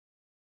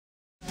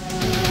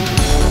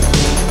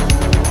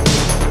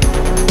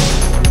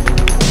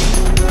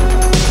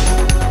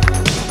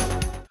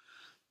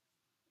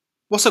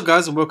What's up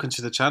guys and welcome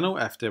to the channel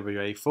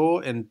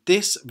FWA4. In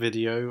this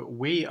video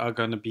we are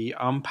going to be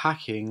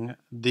unpacking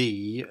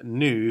the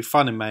new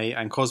Funime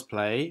and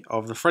Cosplay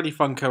of the FREDDY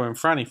Funko and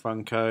FRANNY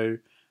Funko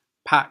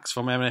packs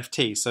from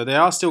NFT. So they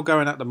are still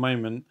going at the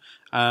moment.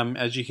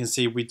 As you can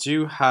see, we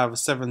do have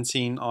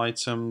 17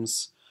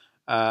 items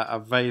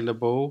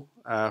available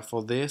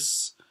for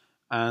this.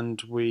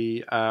 And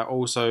we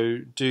also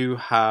do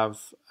have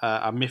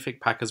a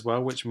Mythic Pack as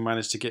well, which we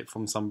managed to get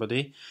from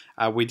somebody.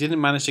 We didn't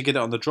manage to get it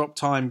on the drop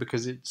time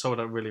because it sold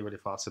out really, really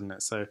fast, didn't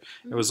it? So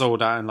it was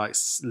sold out in like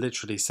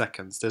literally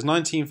seconds. There's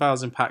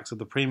 19,000 packs of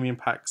the premium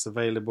packs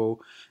available.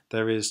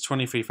 There is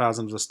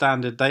 23,000 of the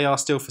standard. They are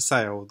still for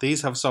sale.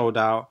 These have sold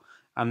out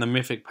and the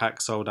Mythic Pack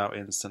sold out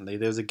instantly.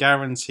 There's a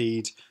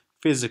guaranteed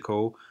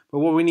physical. But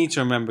what we need to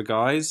remember,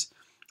 guys,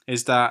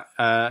 is that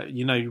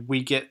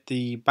we get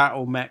the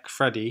Battle Mech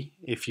FREDDY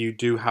if you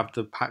do have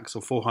the packs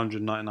of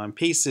 499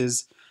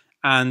 pieces,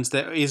 and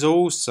there is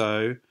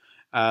also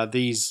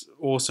these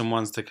awesome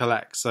ones to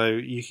collect. So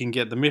you can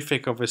get the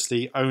Mythic,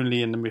 obviously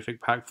only in the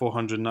Mythic Pack,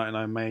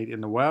 499 made in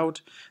the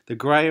world. The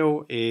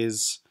Grail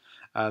is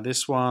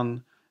this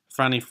one,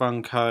 FRANNY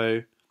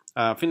Funko.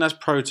 I think that's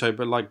Proto,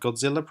 but like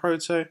Godzilla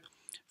Proto.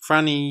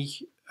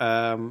 FRANNY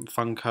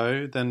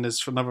Funko. Then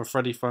there's another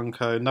FREDDY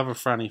Funko, another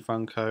FRANNY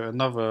Funko,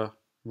 another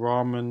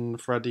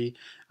Ramen FREDDY,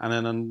 and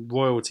then a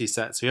royalty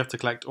set. So you have to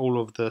collect all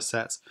of the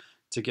sets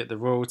to get the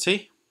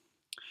royalty.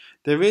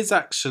 There is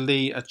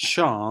actually a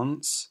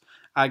chance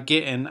at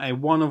getting a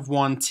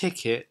one-of-one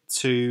ticket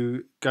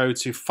to go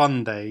to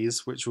Fun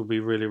Days, which will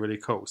be really, really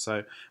cool.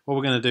 So what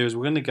we're going to do is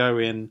we're going to go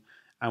in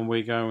and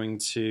we're going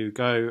to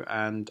go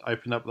and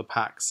open up the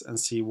packs and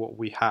see what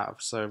we have.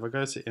 So if I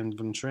go to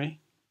inventory,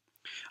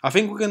 I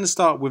think we're going to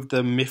start with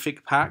the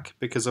Mythic Pack,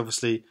 because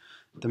obviously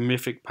the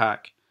Mythic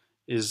Pack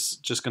is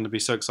just going to be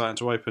so exciting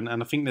to open,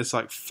 and I think there's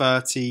like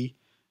 30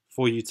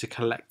 for you to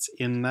collect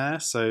in there,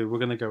 so we're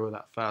going to go with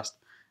that first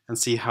and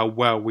see how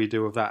well we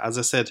do with that. As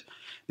I said,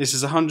 this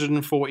is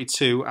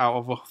 142 out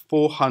of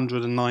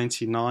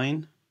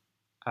 499,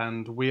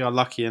 and we are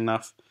lucky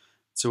enough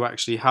to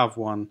actually have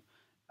one,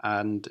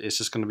 and it's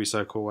just going to be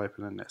so cool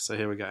opening this. So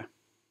here we go.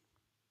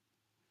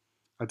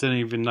 I don't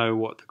even know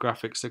what the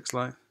graphics looks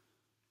like.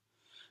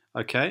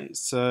 Okay,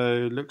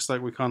 so looks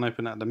like we can't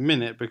open it at the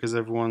minute because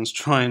everyone's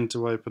trying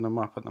to open them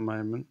up at the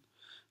moment.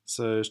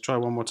 So let's try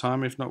one more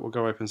time. If not, we'll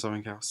go open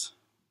something else.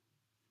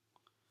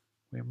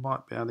 We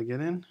might be able to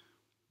get in.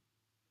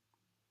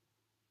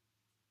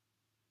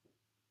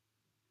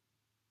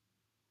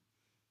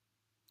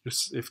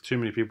 Just if too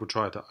many people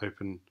try to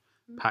open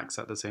packs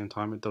at the same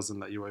time, it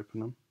doesn't let you open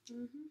them.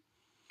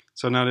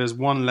 So now there's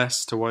one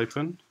less to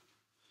open.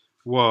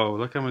 Whoa,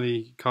 look how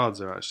many cards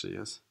there actually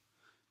is.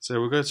 So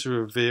we'll go to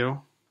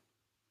reveal.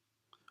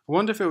 I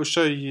wonder if it will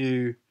show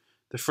you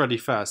the FREDDY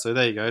first. So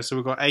there you go. So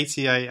we've got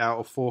 88 out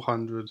of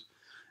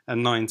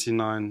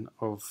 499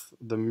 of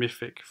the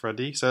Mythic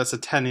FREDDY. So that's a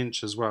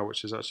 10-inch as well,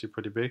 which is actually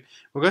pretty big.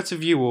 We'll go to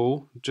view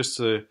all just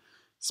to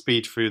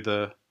speed through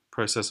the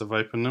process of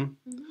opening them.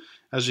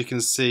 As you can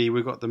see,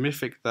 we've got the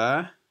Mythic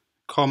there.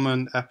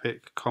 Common,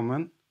 epic,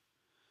 common.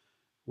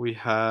 We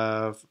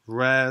have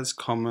rares,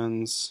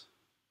 commons,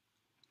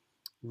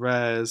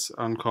 rares,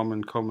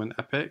 uncommon, common,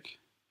 epic.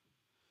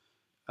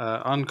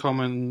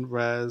 Uncommon,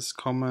 rares,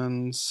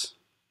 commons.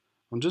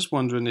 I'm just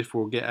wondering if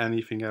we'll get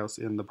anything else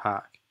in the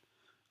pack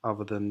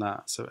other than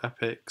that. So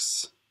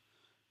epics,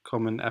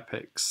 common,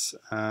 epics,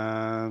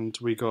 and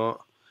we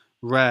got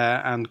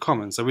rare and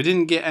common. So we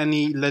didn't get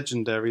any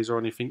legendaries or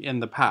anything in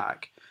the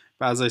pack,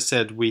 but as I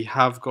said, we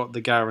have got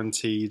the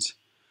guaranteed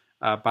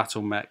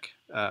Battle Mech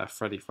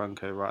FREDDY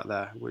Funko right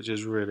there, which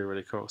is really,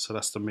 really cool. So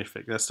that's the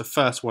Mythic. That's the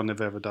first one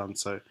they've ever done,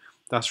 so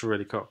that's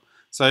really cool.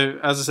 So,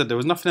 as I said, there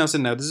was nothing else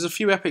in there. There's a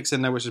few epics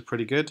in there, which is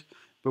pretty good.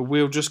 But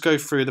we'll just go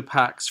through the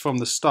packs from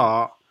the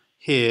start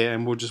here,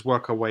 and we'll just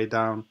work our way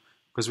down,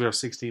 because we have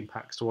 16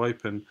 packs to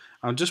open.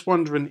 I'm just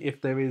wondering if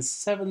there is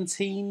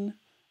 17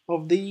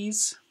 of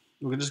these.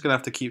 We're just going to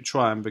have to keep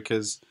trying,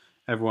 because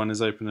everyone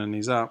is opening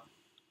these up.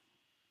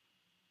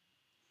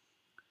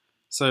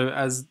 So,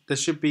 as there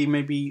should be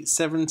maybe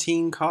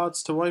 17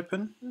 cards to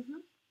open.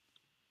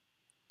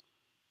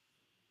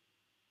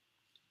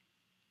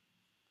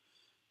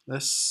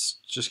 Let's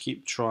just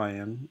keep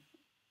trying.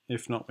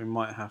 If not, we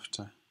might have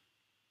to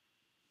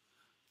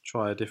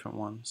try a different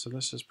one. So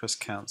let's just press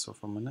cancel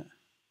for a minute.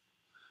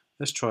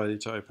 Let's try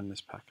to open this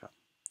pack up.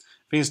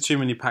 I think there's too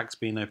many packs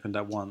being opened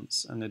at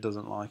once and it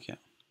doesn't like it.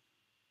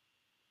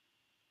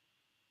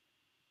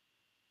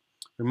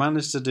 We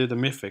managed to do the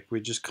Mythic,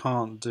 we just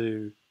can't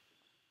do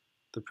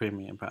the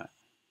premium pack.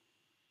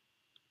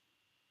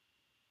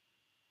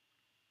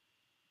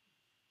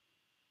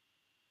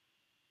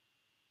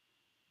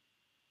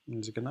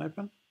 Is it going to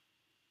open?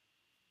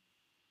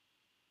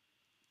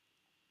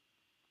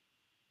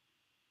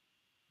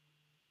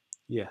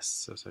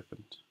 Yes, it's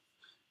opened.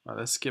 Right,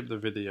 let's skip the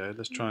video.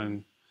 Let's try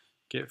and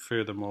get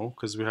through them all,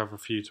 because we have a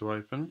few to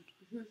open.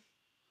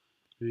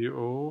 View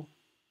all.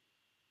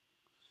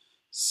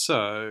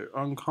 So,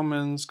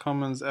 uncommons,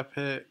 commons,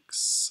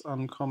 epics,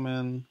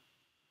 uncommon,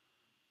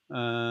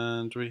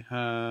 and we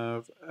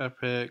have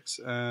epics,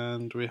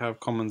 and we have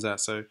commons there.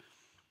 So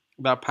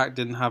that pack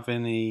didn't have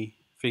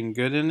anything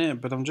good in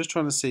it, but I'm just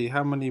trying to see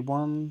how many.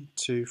 1,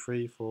 2,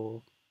 3,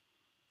 4,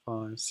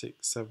 5,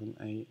 6, 7,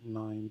 8,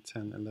 9,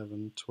 10,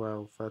 11,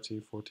 12,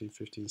 13, 14,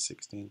 15,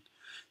 16.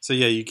 So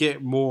yeah, you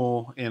get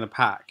more in a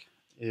pack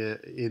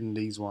in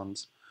these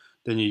ones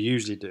than you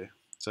usually do.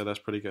 So that's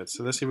pretty good.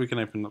 So let's see if we can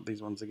open up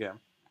these ones again.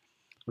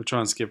 We'll try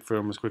and skip through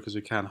them as quick as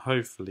we can.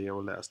 Hopefully it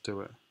will let us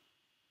do it.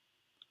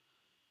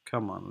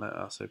 Come on, let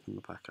us open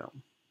the pack up.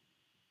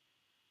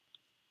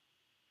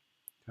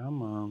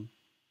 Come on.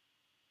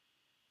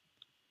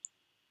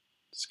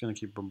 Just going to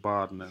keep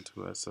bombarding it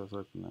until it says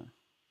open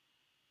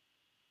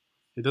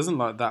it. It doesn't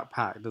like that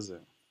pack, does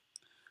it?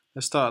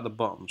 Let's start at the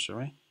bottom, shall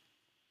we?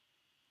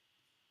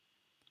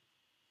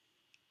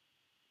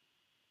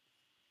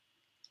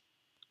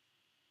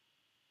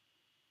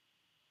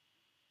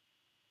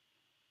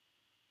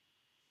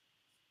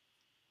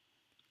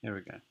 Here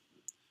we go.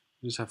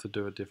 We just have to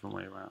do it a different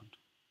way around.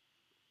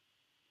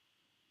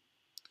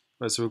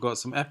 Right, so we've got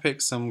some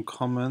epics, some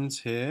commons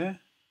here.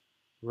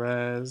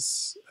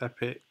 Rares,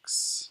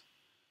 epics,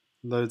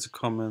 loads of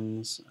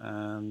commons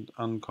and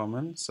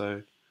uncommon.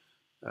 So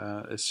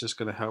it's just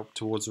going to help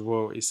towards the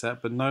royalty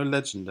set, but no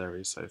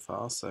legendaries so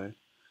far. So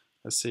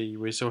let's see,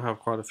 we still have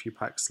quite a few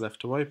packs left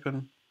to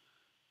open.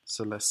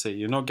 So let's see,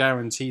 you're not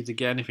guaranteed to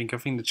get anything. I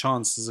think the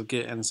chances of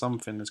getting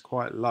something is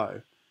quite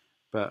low,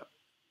 but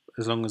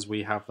as long as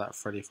we have that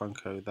Freddy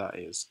Funko, that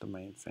is the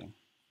main thing.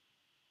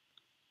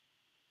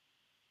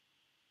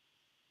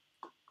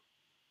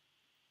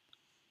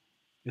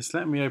 It's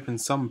letting me open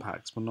some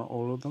packs, but not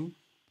all of them.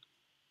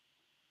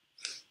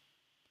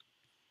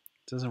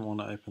 It doesn't want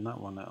to open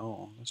that one at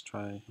all. Let's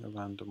try a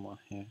random one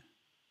here.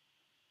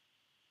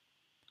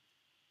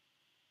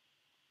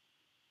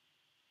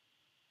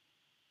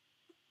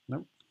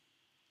 Nope.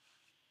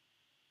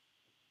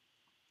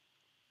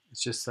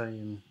 It's just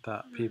saying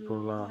that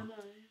people are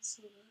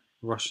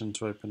rushing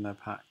to open their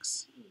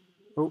packs.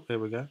 Oh, here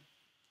we go.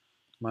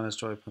 Managed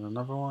to open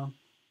another one.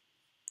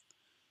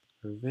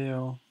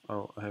 Reveal.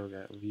 Oh, here we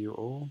go. View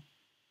all.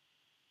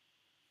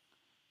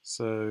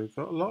 So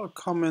got a lot of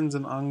commons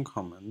and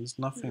uncommons.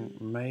 Nothing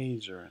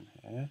major in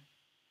here.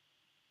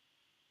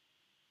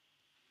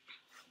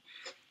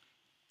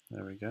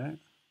 There we go.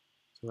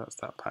 So that's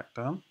that pack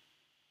done.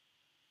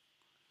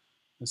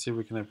 Let's see if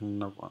we can open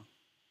another one.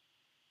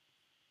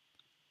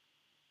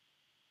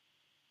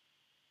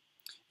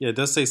 Yeah, it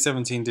does say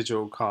 17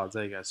 digital cards.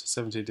 There you go. So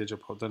 17 digital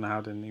pop. Don't know how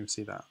I didn't even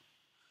see that.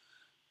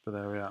 But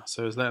there we are.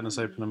 So it's letting us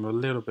open them a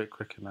little bit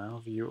quicker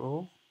now. View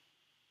all.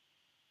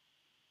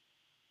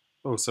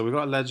 Oh, so we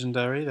got a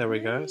legendary. There we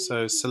go.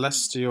 So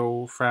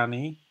Celestial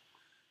Franny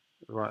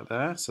right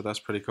there. So that's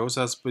pretty cool.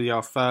 So that's be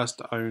our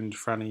first owned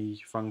Franny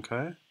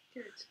Funko.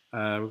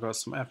 Good. We've got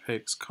some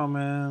epics,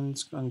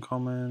 commons,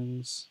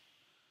 uncommons,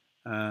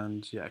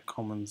 and yeah,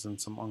 commons and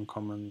some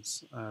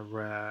uncommons.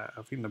 Rare.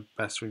 I think the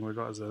best thing we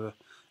got is a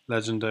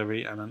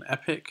legendary and an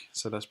epic.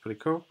 So that's pretty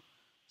cool.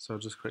 So I'll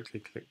just quickly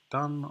click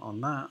done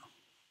on that.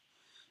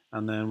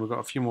 And then we've got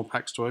a few more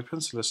packs to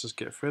open. So let's just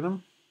get through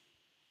them.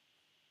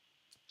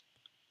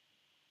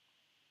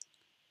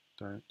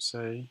 Don't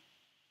say.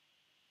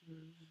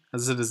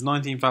 As I said, there's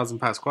 19,000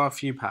 packs, quite a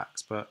few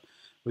packs, but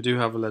we do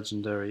have a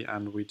legendary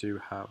and we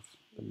do have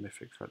the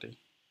Mythic Freddy.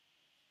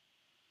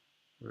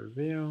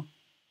 Reveal.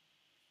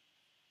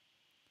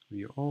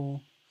 View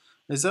all.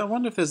 I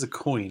wonder if there's a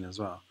coin as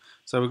well.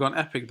 So we've got an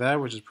epic there,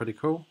 which is pretty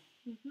cool.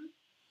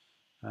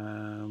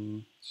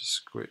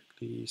 Just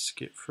quickly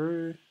skip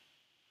through.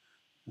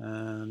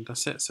 And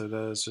that's it. So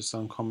there's just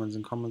uncommons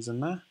and commons in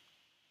there.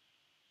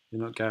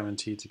 You're not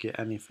guaranteed to get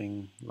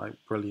anything like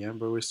brilliant,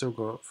 but we've still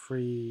got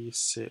 3,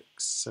 6,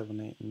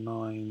 7, 8,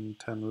 9,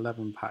 10,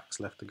 11 packs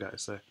left to go.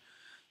 So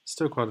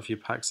still quite a few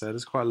packs there.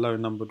 There's quite a low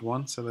numbered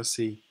one. So let's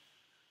see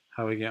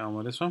how we get on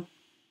with this one.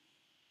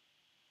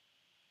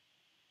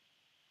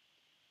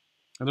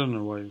 I don't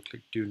know why you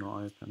click do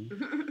not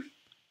open.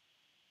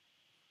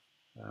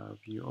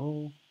 View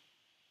all.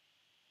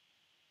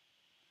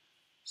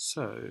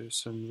 So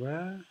some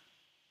rare,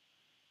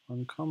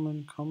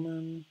 uncommon,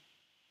 common,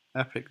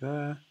 epic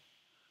there.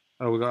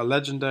 Oh, we got a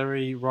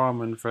legendary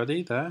Ramen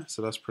Freddy there,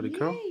 so that's pretty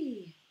cool.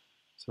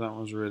 So that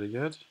one's really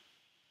good.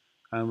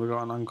 And we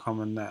got an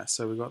uncommon there.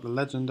 So we got the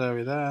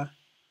legendary there,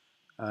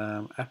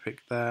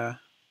 epic there,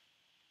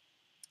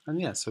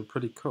 and yeah, so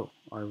pretty cool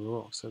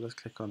overall. So let's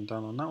click on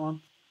done on that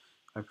one.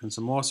 Open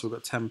some more. So we've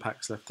got 10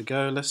 packs left to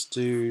go. Let's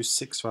do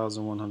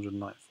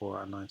 6,194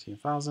 out of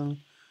 19,000.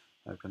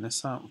 Open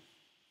this up.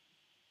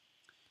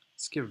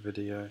 Skip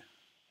video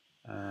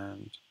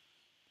and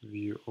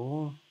view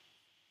all.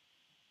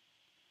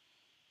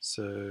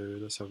 So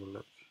let's have a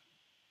look.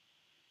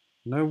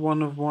 No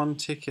 1 of 1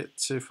 ticket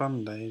to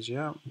fun days,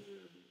 yeah.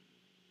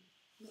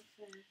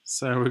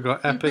 So we've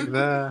got epic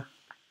there.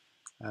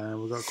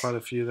 We've got quite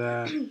a few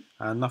there.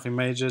 Nothing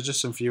major, just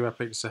some few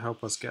epics to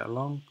help us get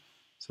along.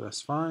 So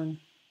that's fine.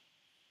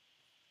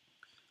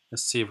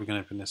 Let's see if we can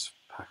open this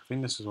pack. I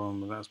think this is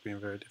one that's been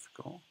very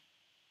difficult.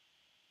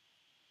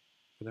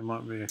 but it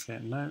might be okay.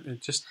 No, it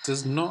just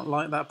does not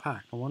like that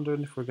pack. I'm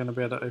wondering if we're going to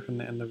be able to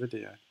open it in the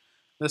video.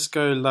 Let's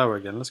go lower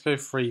again. Let's go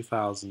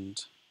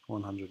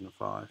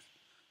 3,105.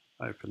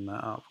 Open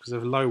that up because the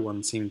low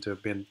ones seem to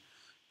have been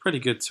pretty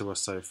good to us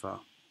so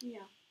far. Yeah.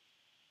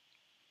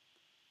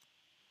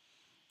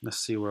 Let's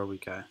see where we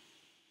go.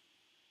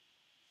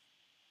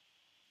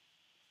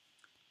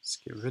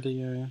 Skip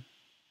video,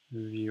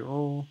 review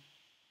all.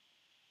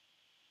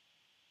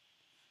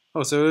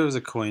 Oh, so it was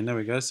a coin. There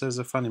we go. So there's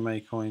a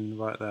Funime coin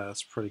right there.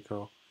 That's pretty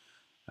cool.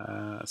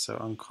 So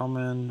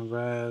uncommon,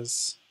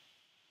 rares,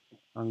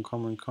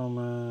 uncommon,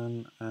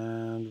 common,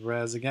 and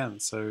rares again.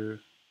 So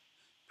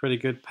pretty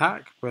good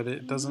pack, but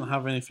it doesn't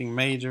have anything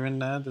major in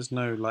there. There's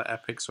no like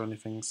epics or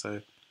anything,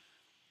 so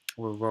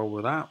we'll roll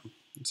with that.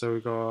 So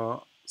we've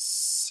got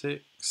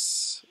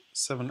 6,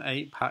 7,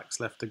 8 packs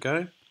left to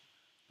go.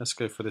 Let's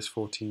go for this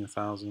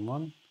 14,000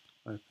 one.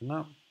 Open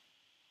up.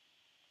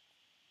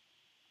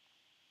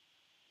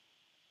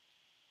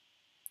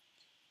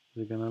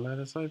 Is it going to let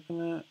us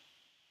open it?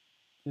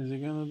 Is it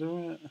going to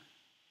do it?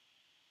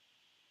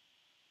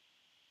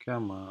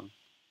 Come on.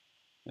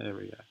 There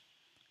we go.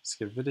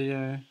 Skip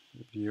video,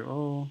 review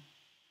all.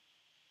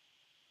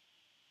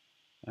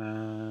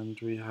 And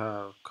we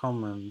have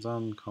commons,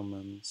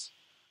 uncommons,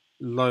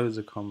 loads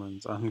of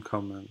commons,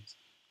 uncommons,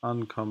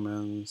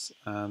 uncommons,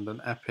 and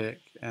an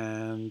epic.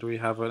 And we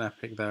have an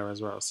epic there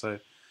as well. So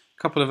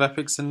a couple of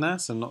epics in there,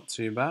 so not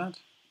too bad.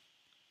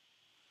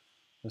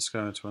 Let's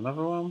go into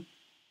another one.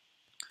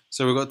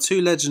 So we've got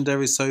 2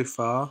 legendaries so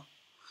far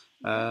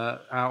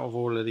out of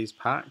all of these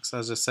packs.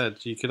 As I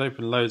said, you could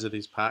open loads of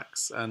these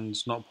packs and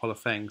not pull a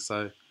thing.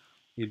 So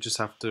you just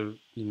have to,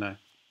 you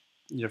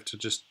have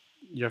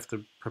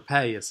to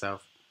prepare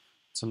yourself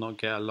to not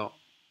get a lot.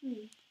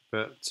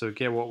 But to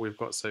get what we've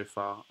got so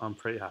far, I'm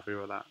pretty happy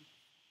with that.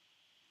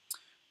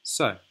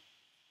 So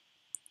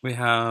we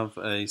have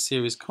a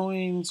series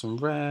coin, some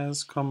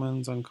rares,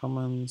 commons,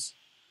 uncommons,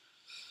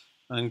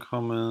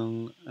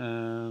 uncommon,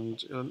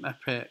 and an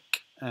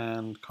epic,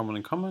 and common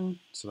and common.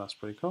 So that's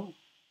pretty cool.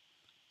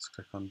 Let's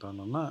click on done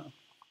on that.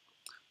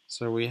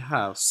 So we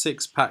have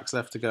 6 packs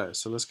left to go.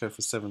 So let's go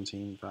for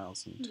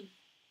 17,000.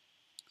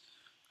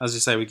 As you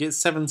say, we get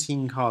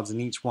 17 cards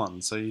in each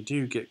one, so you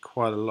do get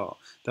quite a lot.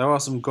 There are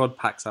some god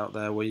packs out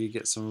there where you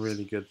get some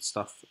really good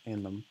stuff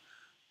in them,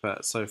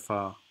 but so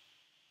far,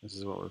 this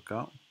is what we've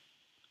got.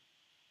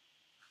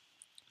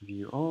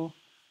 View all.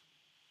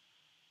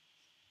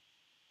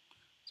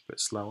 It's a bit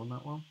slow on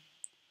that one.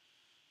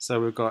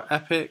 So we've got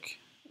epic,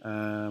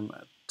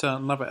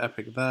 another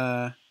epic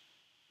there,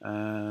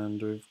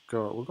 and we've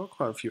got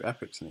quite a few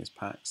epics in these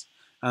packs,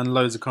 and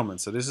loads of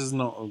commons. So this is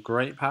not a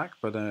great pack,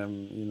 but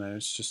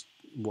it's just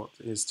what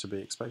is to be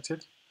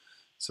expected.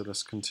 So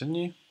let's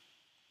continue.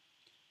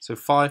 So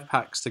 5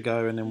 packs to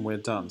go and then we're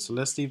done. So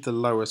let's leave the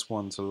lowest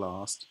one to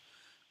last.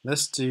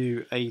 Let's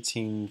do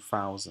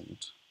 18,000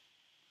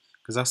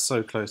 because that's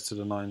so close to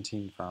the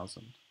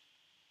 19,000,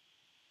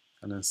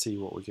 and then see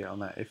what we get on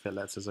that. If it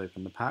lets us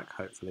open the pack,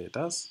 hopefully it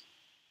does.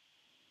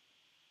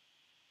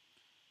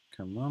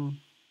 Come on.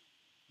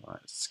 Right,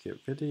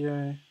 skip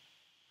video,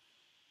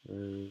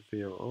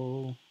 reveal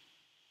all.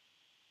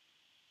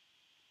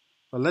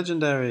 A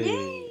legendary.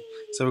 Yay!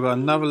 So we've got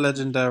another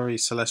legendary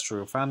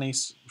celestial FRANNY,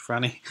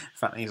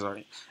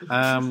 sorry.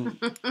 And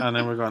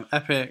then we've got an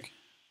epic.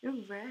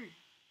 Rare.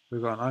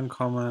 We've got an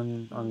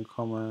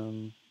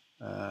uncommon,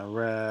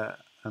 rare,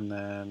 and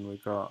then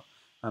we've got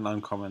an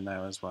uncommon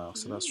there as well.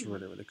 So that's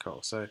really, really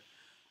cool. So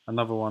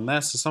another one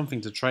there. So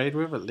something to trade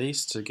with at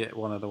least to get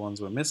one of the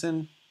ones we're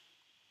missing.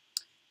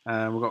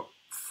 And we've got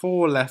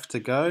 4 left to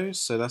go.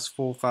 So that's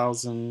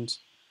 4,000.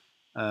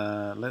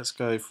 Let's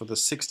go for the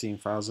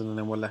 16,000 and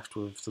then we're left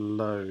with the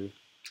low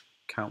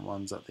count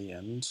ones at the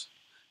end.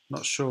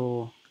 Not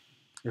sure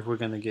if we're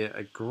going to get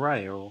a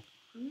Grail,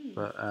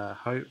 but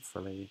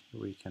hopefully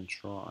we can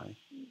try.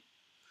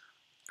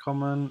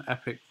 Common,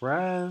 epic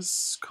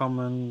rares,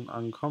 common,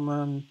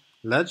 uncommon,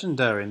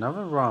 legendary,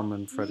 another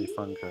Ramen FREDDY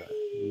Funko.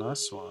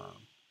 Nice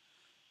one.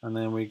 And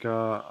then we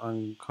got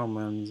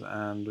uncommons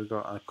and we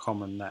got a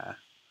common there.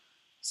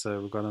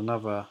 So we've got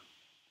another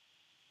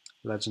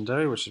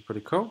legendary, which is pretty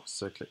cool.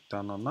 So click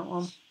done on that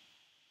one.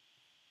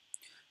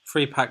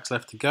 3 packs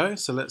left to go.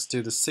 So let's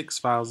do the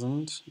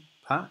 6,000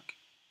 pack.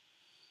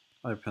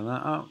 Open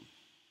that up.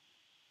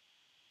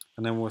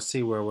 And then we'll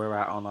see where we're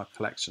at on our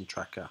collection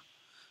tracker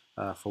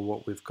for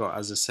what we've got.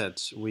 As I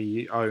said,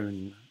 we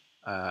own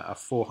a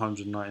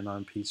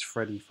 499 piece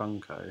FREDDY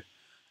Funko,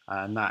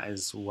 and that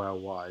is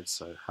worldwide.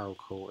 So how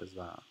cool is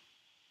that?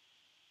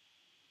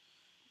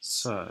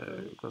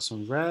 So we've got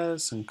some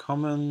rares, some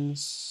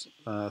commons,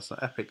 so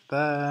epic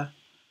there,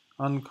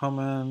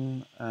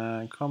 uncommon,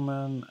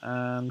 common,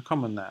 and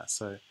common there.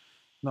 So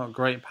not a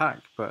great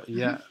pack, but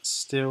yet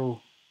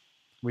still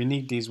we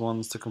need these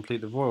ones to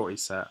complete the royalty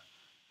set.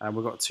 And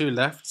we've got 2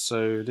 left,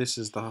 so this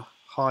is the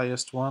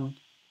highest one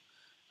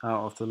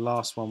out of the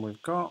last one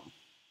we've got.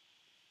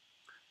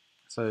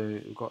 So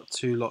we've got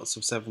 2 lots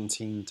of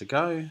 17 to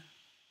go.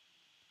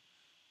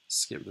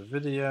 Skip the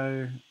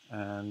video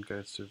and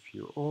go to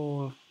view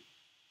all.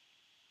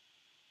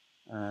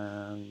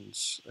 And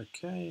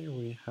okay,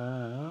 we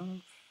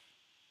have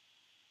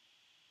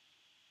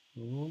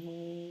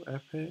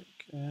epic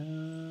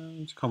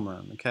and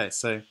common. Okay,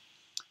 so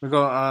we've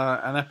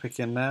got an epic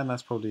in there, and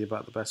that's probably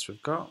about the best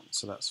we've got,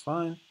 so that's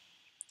fine.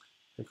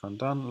 Click on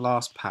done.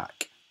 Last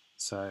pack.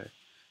 So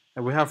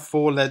we have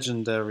 4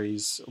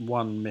 legendaries,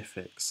 1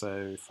 mythic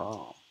so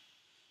far.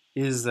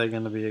 Is there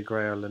going to be a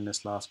Grail in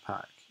this last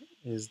pack?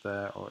 Is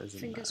there or isn't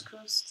there? Fingers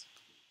crossed.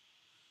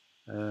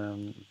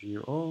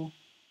 View all.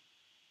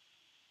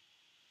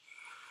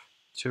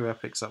 2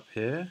 epics up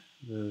here.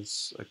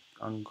 There's an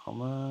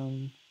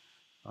uncommon,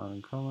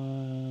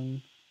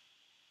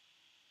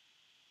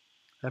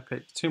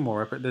 epic, 2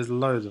 more epic. There's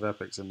loads of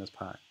epics in this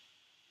pack.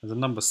 There's a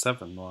number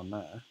 7 one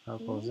there. How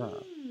cool is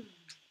that?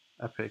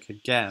 Epic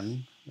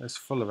again. It's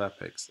full of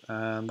epics,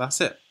 and that's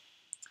it.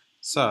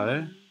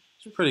 So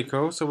it's pretty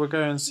cool. So we'll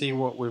go and see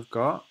what we've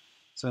got.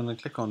 So I'm going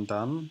to click on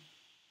done,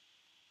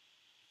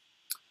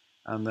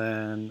 and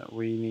then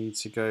we need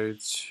to go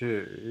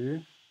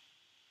to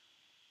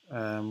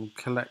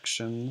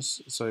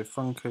collections. So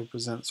Funko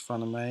presents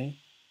Funime.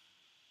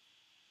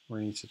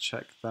 We need to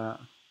check that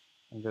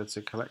and go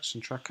to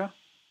collection tracker,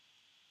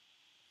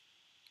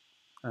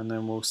 and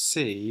then we'll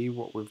see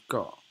what we've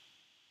got.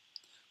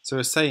 So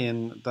it's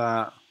saying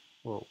that,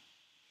 well,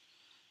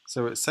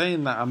 so it's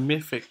saying that a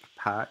Mythic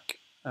Pack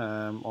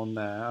on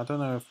there. I don't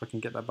know if I can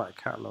get that back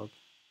catalogue.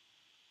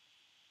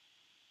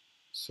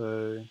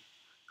 So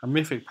a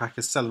Mythic Pack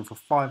is selling for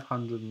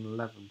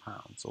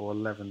 £511 or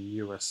 $11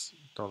 US.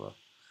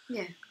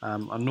 Yeah.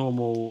 A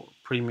normal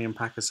premium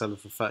pack is selling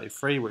for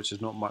 33, which is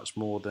not much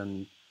more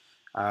than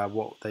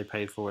what they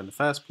paid for in the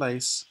first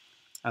place.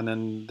 And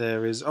then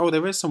there is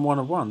some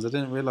one-of-ones. I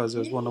didn't realise there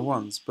was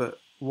one-of-ones, but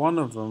one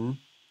of them,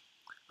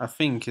 I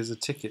think, is a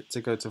ticket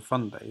to go to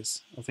Fun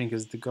Days. I think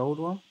is the gold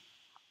one.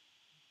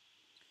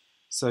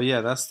 So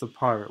yeah, that's the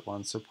pirate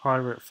one. So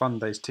pirate Fun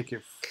Days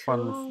ticket,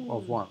 fun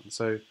of 1.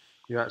 So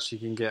you actually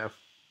can get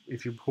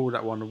if you pull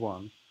that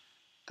one-of-one,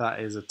 that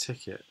is a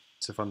ticket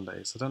to Fun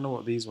Days. I don't know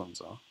what these ones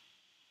are.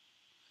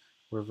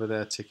 Whether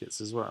they're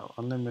tickets as well.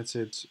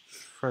 Unlimited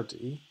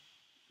FREDDY.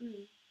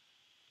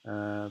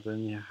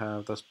 Then you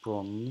have, that's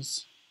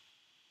bronze.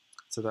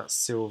 So that's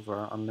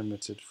silver,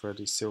 unlimited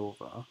FREDDY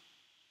silver.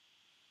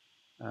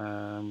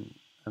 And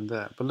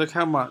there. But look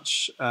how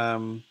much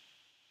the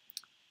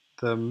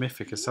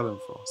Mythic is selling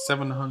for.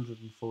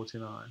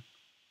 749.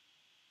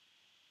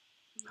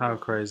 How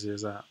crazy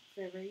is that?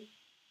 Very.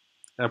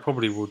 It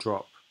probably will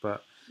drop,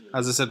 but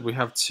as I said, we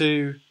have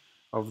 2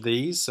 of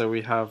these. So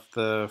we have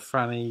the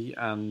Franny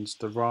and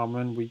the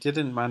Ramen. We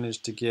didn't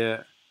manage to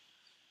get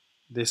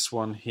this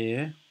one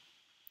here,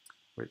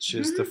 which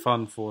is the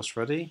Fun Force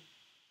Freddy,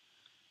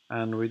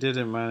 and we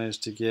didn't manage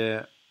to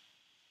get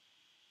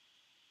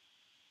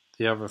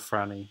the other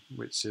Franny,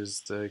 which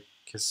is the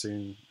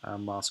KITSUNE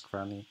Mask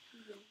Franny.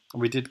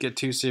 We did get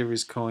 2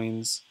 series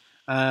coins.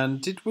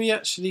 And did we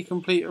actually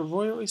complete a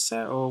royalty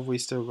set, or have we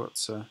still got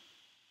to?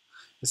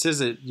 It says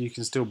that you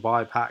can still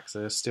buy packs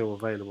that are still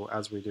available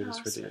as we do this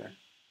video.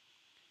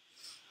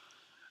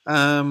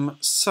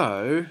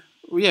 So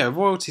yeah,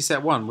 royalty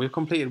set 1. We've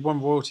completed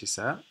 1 royalty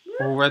set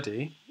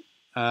already.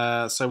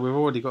 So we've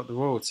already got the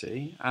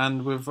royalty,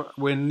 and we're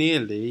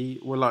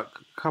like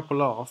a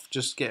couple off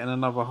just getting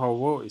another whole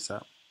royalty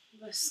set.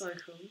 That's so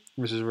cool.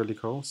 Which is really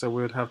cool. So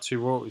we would have 2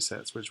 royalty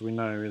sets, which we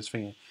know is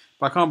thingy.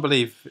 But I can't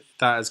believe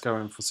that is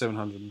going for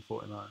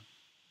 749.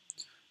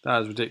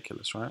 That is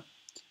ridiculous, right?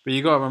 But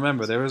you got to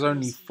remember, there is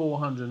only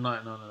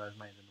 499 of those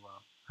made in the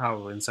world.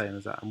 How insane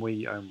is that? And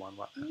we own one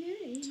right there.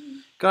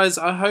 Guys,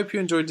 I hope you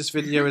enjoyed this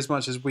video as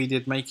much as we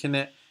did making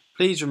it.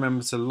 Please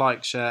remember to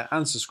like, share,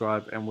 and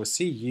subscribe, and we'll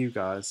see you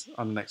guys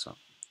on the next one.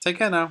 Take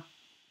care now.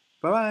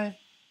 Bye-bye.